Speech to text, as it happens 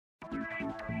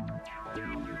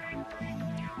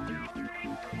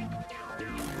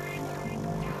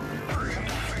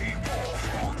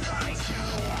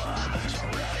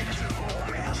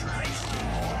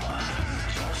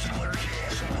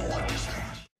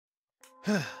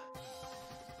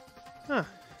Huh.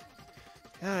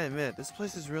 Gotta admit, this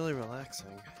place is really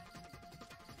relaxing.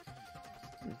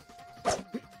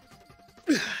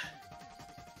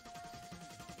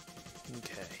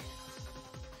 Okay.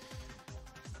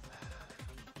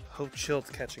 Hope Chilt's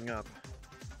catching up.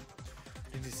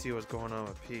 Need to see what's going on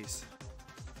with Peace.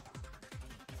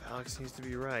 If Alex seems to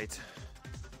be right,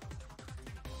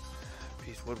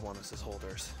 Peace would want us as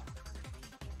holders.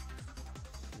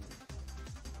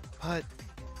 But,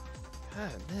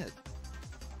 gotta admit,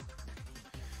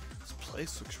 this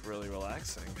place looks really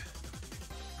relaxing.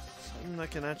 Something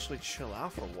that can actually chill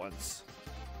out for once.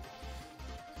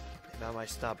 Maybe I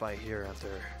might stop by here after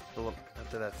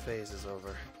that phase is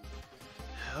over.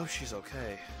 I hope she's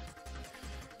okay.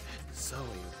 And Zoe,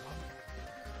 what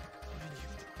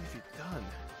have you done?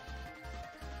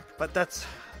 But that's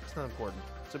not important.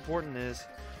 What's important is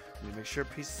we make sure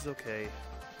Peace is okay.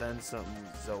 Then something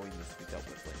Zoe needs to be dealt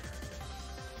with later.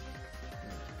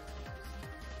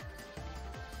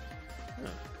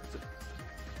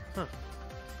 Huh.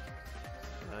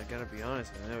 I gotta be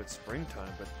honest, I know it's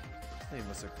springtime, but this thing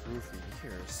must have grew for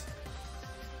years.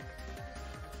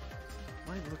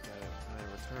 Might look at it when I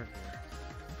return here.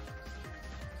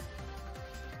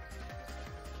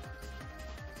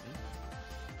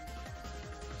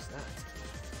 What's that?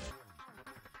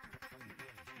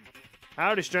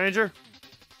 Howdy, stranger.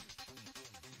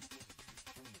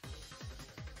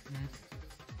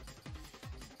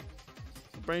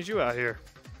 What brings you out here?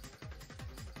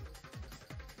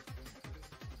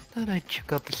 Thought I'd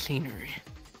check out the scenery.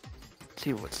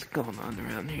 See what's going on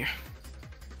around here.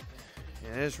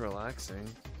 Yeah, it is relaxing.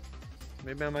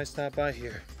 Maybe I might stop by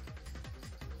here.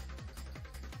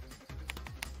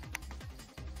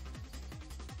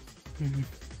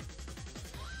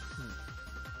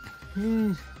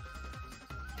 Too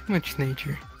much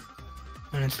nature.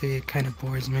 Honestly, it kind of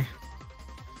bores me.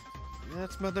 Yeah,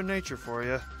 that's Mother Nature for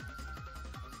you.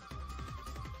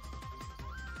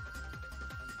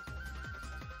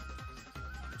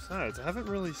 Besides, I haven't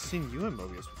really seen you in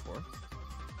Mobius before.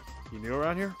 You new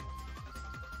around here?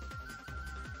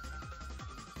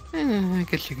 I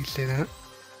guess you could say that.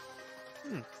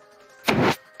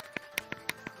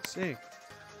 See.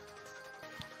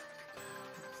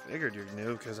 Figured you're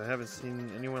new because I haven't seen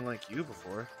anyone like you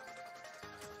before.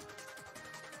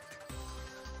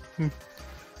 But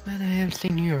I have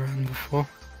seen you around before.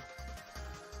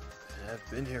 I've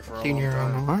been here for a Seen long you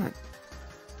around time. a lot.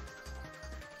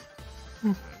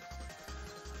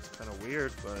 It's kind of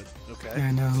weird, but okay.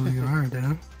 I know who you are,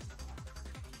 though.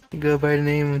 You go by the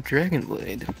name of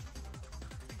Dragonblade.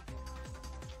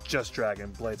 Just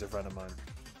Dragon. Blade's a friend of mine.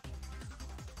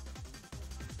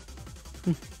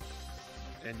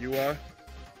 And you are?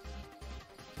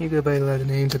 You go by a lot of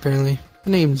names, apparently.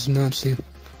 My name's Natsu.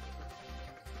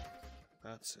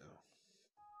 Natsu.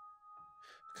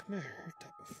 Come here, I heard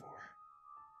that before.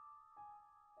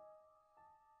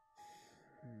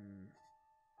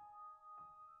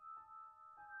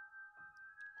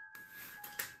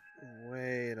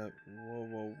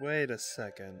 Wait a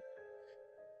second.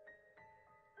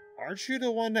 Aren't you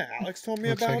the one that Alex told me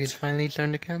Looks about? like it's finally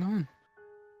starting to count on.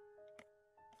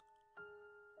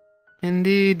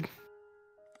 Indeed.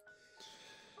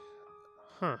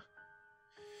 Huh.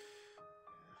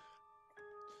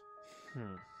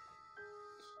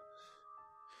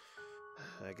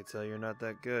 I can tell you're not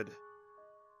that good.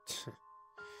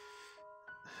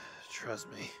 Trust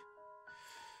me.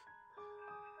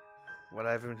 What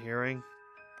I've been hearing?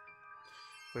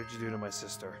 What did you do to my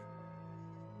sister?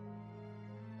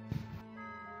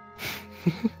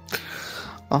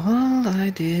 All I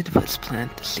did was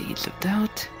plant the seeds of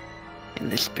doubt and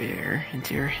despair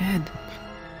into your head.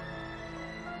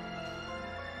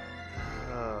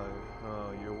 Oh,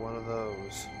 you're one of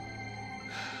those.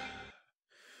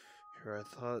 Here I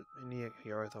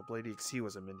thought Lady XC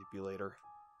was a manipulator.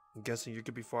 I'm guessing you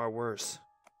could be far worse.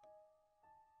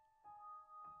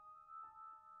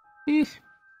 My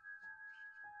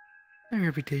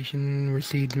reputation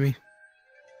precedes me.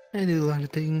 I do a lot of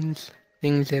things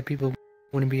that people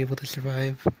wouldn't be able to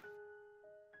survive.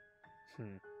 I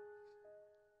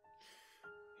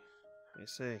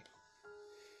see.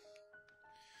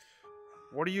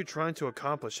 What are you trying to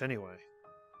accomplish anyway?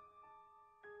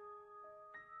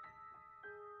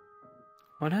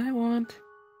 What I want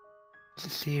is to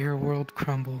see her world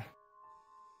crumble.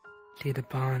 See the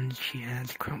bonds she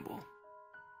has crumble.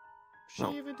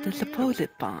 Well, the supposed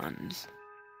bonds.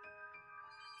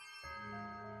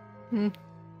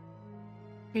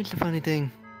 Here's the funny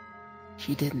thing.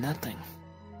 She did nothing.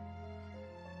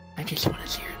 I just want to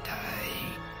see her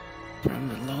die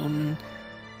from alone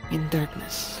in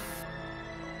darkness.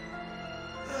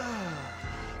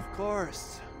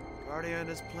 forest. Guardian on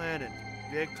this planet.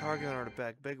 Big target on her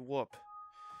back. Big whoop.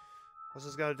 What's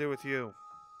this got to do with you?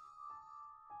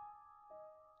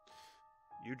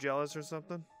 You jealous or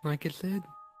something? Like I said,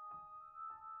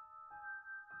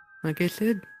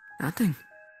 nothing.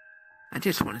 I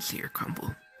just want to see her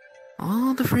crumble.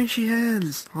 All the friends she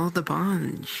has, all the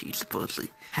bonds she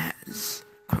supposedly has,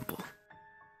 crumble.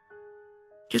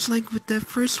 Just like with that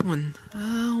first one.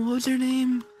 What was her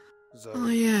name? Zoe. Oh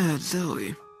yeah,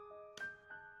 Zoe.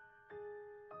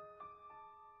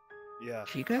 Yeah.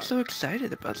 She got so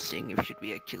excited about seeing if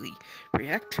she'd actually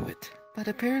react to it, but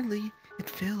apparently it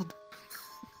failed.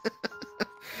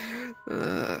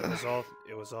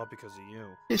 It was all because of you.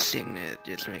 This thing that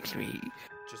just makes me...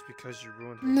 Just because you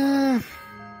ruined her Nah. life.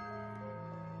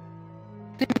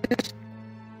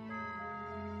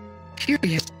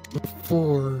 Curious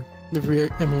before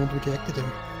the Emerald rejected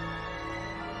him.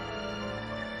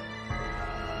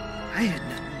 I had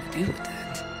nothing to do with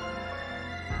that.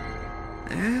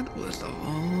 That was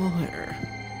all her.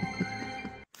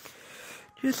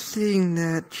 Just seeing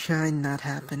that shine not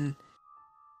happen,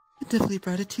 it definitely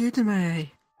brought a tear to my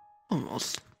eye.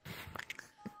 Almost.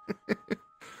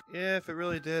 Yeah, if it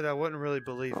really did, I wouldn't really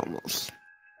believe it. Almost.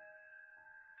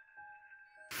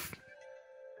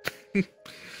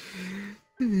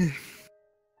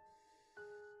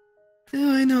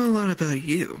 Oh, I know a lot about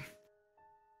you.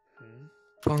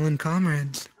 Fallen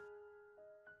comrades.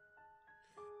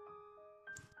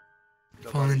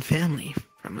 Fallen family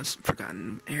from a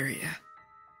forgotten area.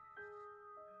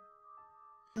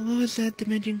 What was that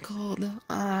dimension called?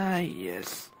 Ah,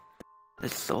 yes. The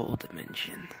soul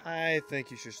dimension. I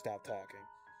think you should stop talking.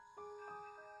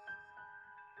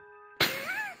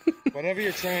 Whatever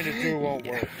you're trying to do won't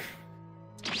work.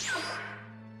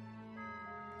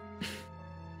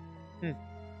 Yeah,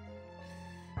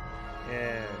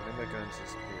 then my guns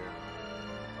disappear.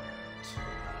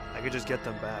 I could just get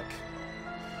them back.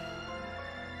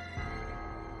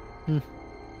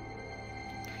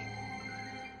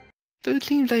 So it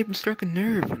seems I struck a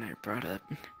nerve when I brought up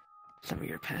some of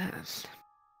your past.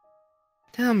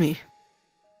 Tell me,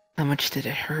 how much did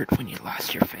it hurt when you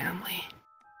lost your family?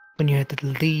 When you had to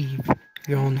leave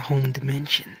your own home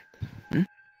dimension?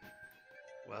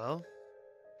 Well?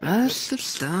 Must have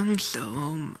stung so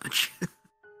much.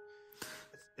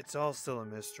 It's all still a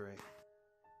mystery.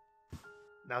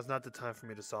 Now's not the time for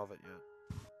me to solve it yet.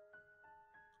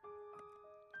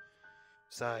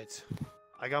 Besides,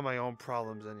 I got my own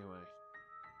problems anyway.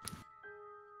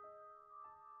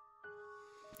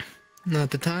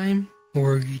 Not the time,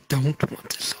 or you don't want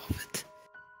to solve it.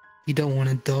 You don't want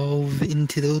to delve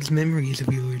into those memories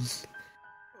of yours.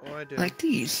 Oh, I do. Like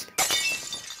these.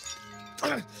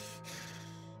 What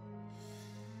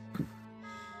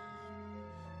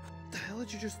the hell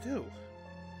did you just do?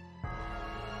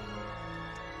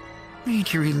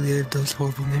 Made you relive those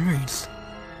horrible memories.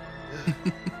 Those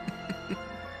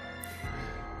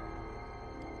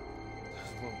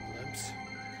little glimpse.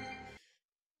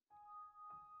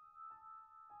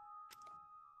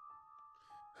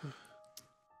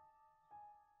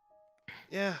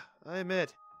 Yeah, I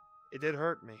admit, it did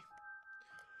hurt me.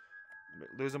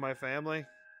 Losing my family?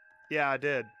 Yeah, I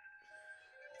did.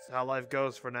 It's how life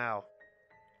goes for now.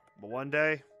 But one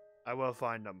day, I will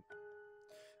find them.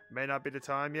 May not be the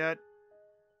time yet,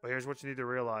 but here's what you need to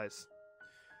realize.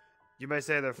 You may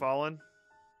say they're fallen,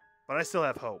 but I still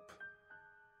have hope.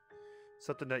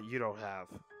 Something that you don't have.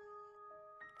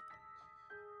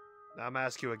 Now I'm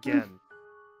asking you again.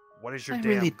 What is your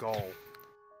damn goal?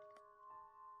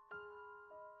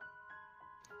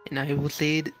 And I will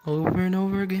say it over and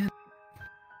over again.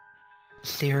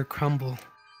 See her crumble.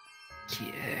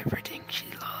 See everything she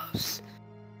loves.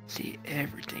 See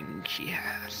everything she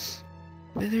has.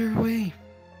 Wither away.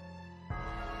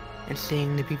 And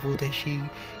seeing the people that she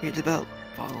cares about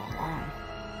follow along.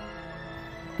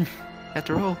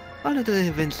 After all, a lot of the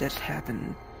events that's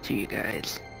happened to you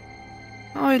guys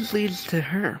always leads to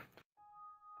her.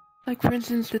 Like, for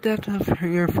instance, the death of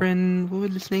your friend, what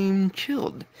was his name,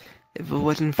 Chilled. If it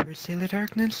wasn't for Sailor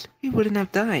Darkness, he wouldn't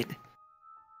have died.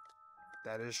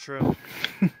 That is true.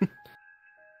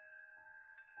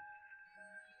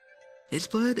 His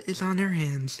blood is on her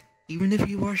hands. Even if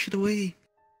you wash it away,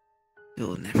 it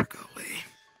will never go away.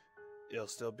 It'll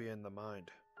still be in the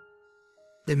mind.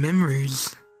 The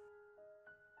memories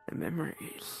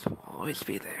will always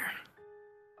be there.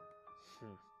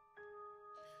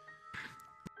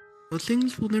 Those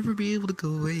things will never be able to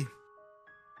go away.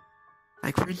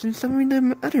 Like, for instance, some of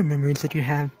the other memories that you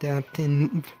have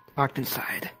locked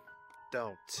inside.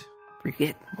 Don't.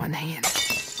 Forget one hand.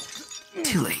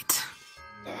 Too late.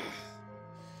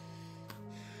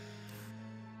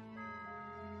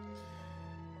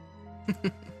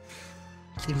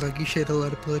 Seems like you shed a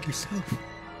lot of blood yourself.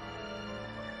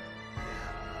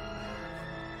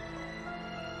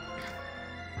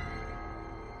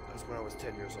 That was when I was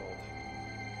 10 years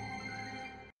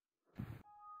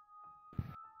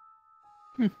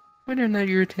old. Whether or not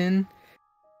you're 10,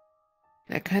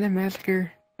 that kind of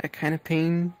massacre, that kind of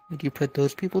pain that you put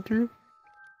those people through,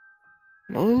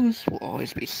 those will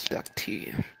always be stuck to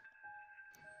you.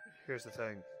 Here's the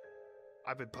thing.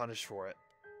 I've been punished for it.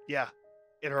 Yeah,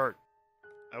 it hurt.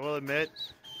 I will admit,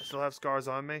 I still have scars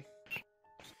on me.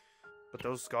 But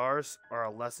those scars are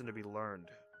a lesson to be learned.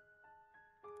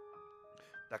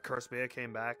 That cursed bear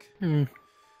came back.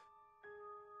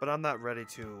 But I'm not ready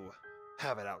to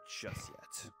have it out just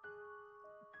yet.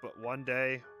 But one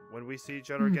day, when we see each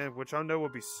other again, which I know will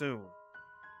be soon,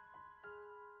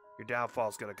 your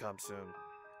downfall's gonna come soon.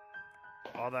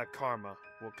 All that karma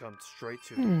will come straight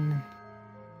to you.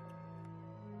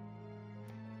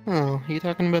 Oh, you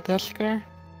talking about that scar?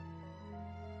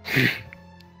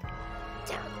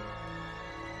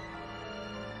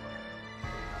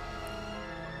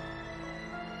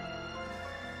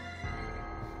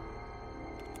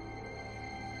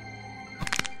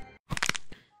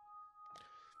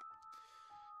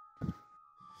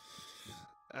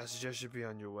 I suggest you be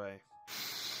on your way.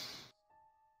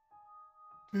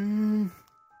 I'm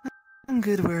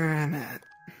good where I'm at.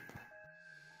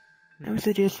 I would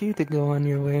suggest you to go on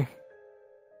your way.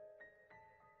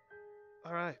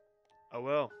 Alright, I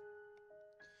will.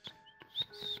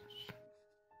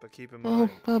 But keep in mind...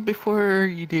 Well, before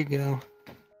you do go...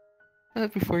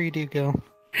 That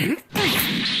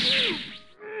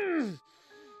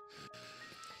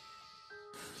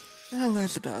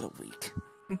lasts about a week.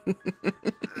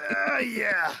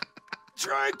 Yeah!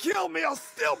 Try and kill me, I'll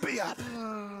still be up!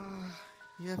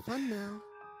 You have fun now.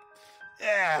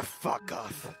 Yeah, fuck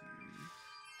off.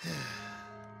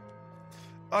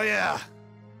 Oh yeah.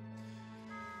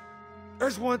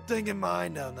 There's one thing in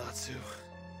mind now, Natsu.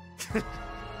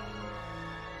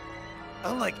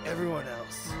 Unlike everyone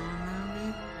else,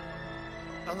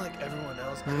 I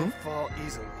don't fall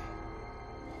easily.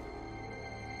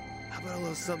 How about a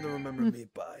little something to remember me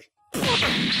by?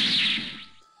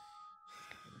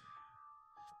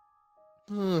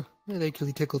 That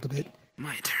actually tickled a bit.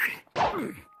 My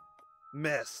turn.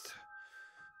 Missed.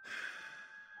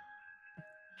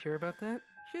 Sure about that?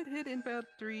 Should hit in about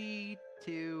 3,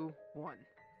 2, 1.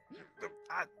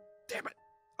 Ah, damn it.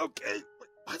 Okay.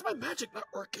 Why is my magic not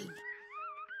working?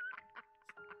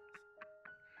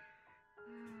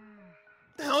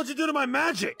 What the hell did you do to my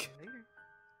magic? Later.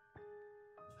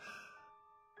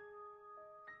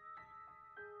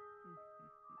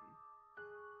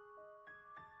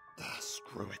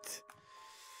 Screw it.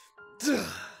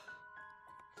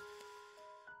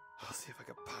 I'll see if I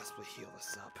can possibly heal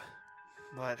this up.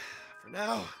 But for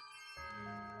now,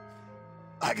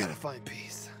 I gotta find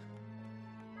peace.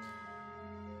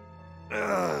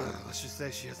 Let's just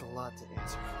say she has a lot to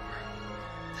answer for.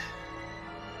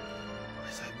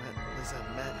 At least I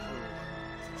met who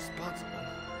is responsible.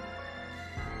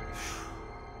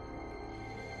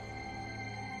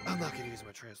 I'm not gonna use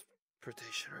my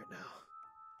transportation right now.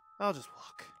 I'll just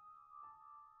walk.